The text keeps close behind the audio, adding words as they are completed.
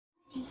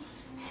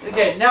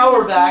Okay, now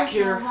we're back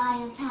here.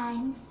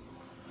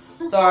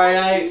 Sorry,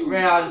 I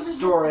ran out of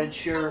storage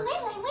here.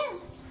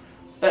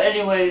 But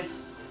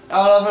anyways, I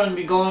don't know if I'm gonna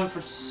be going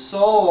for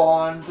so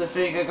long. I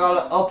think I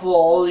gotta upload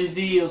all these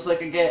videos so I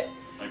can get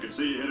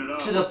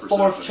to the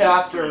 4th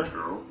chapter.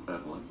 Girl,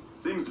 Evelyn.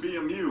 Seems to be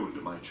immune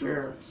to my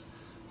charms.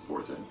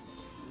 Poor thing.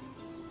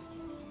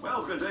 Well,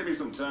 it's gonna take me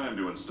some time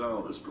to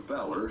install this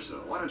propeller,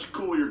 so why don't you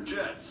cool your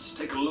jets?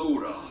 Take a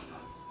load off.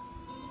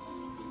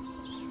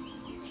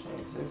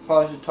 Okay, so I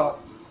probably should talk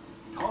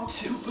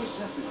to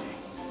Persephone.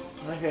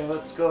 Okay,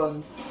 let's go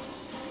and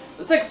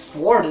let's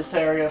explore this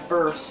area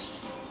first.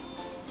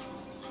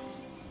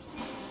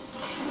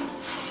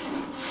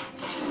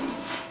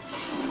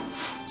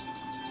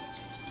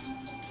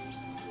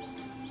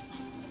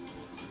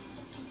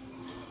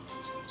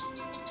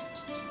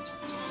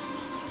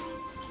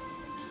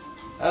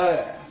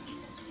 Okay.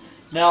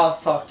 Now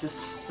let's talk to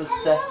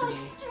Persephone.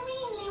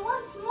 Extremely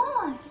once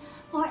more.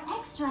 For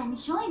extra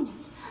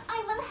enjoyment,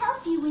 I will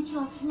help you with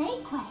your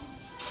play quest.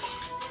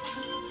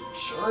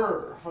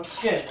 Sure,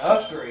 let's get an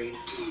upgrade.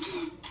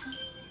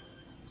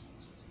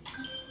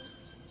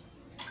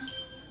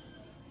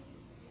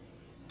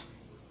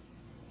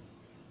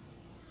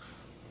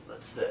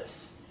 What's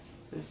this?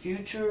 The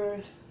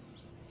future.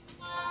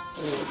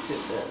 Okay, let's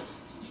hit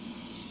this.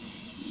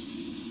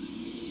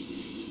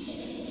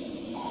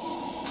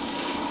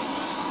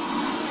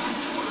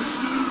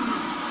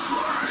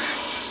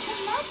 The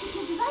magic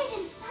is right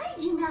inside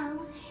you now.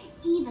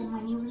 Even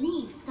when you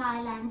leave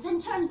Skylands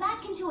and turn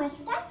back into a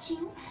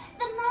statue,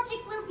 the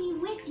magic will be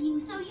with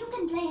you so you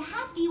can play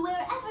happy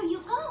wherever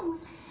you go.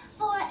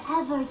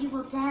 Forever you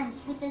will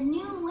dance with the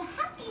new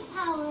happy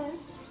powers.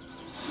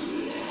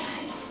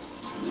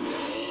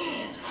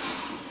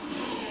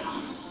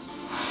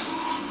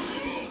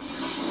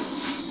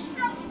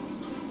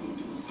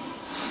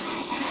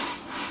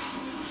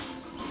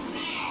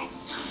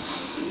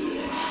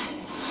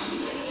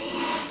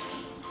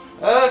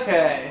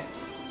 Okay.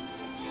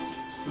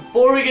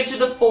 Before we get to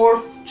the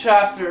 4th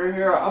chapter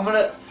here, I'm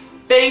gonna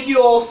thank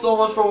you all so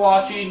much for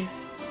watching.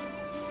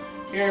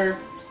 Here,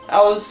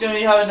 I was just gonna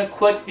be having a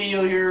quick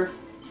video here.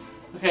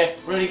 Okay,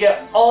 we're gonna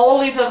get all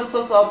these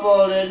episodes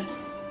uploaded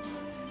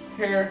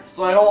here,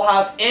 so I don't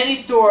have any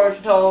storage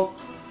until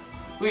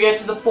we get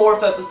to the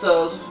 4th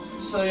episode.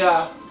 So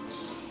yeah,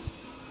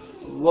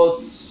 we'll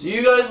see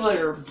you guys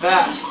later.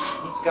 Back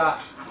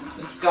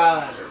in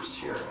Skylanders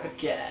here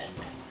again.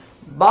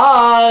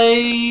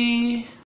 Bye.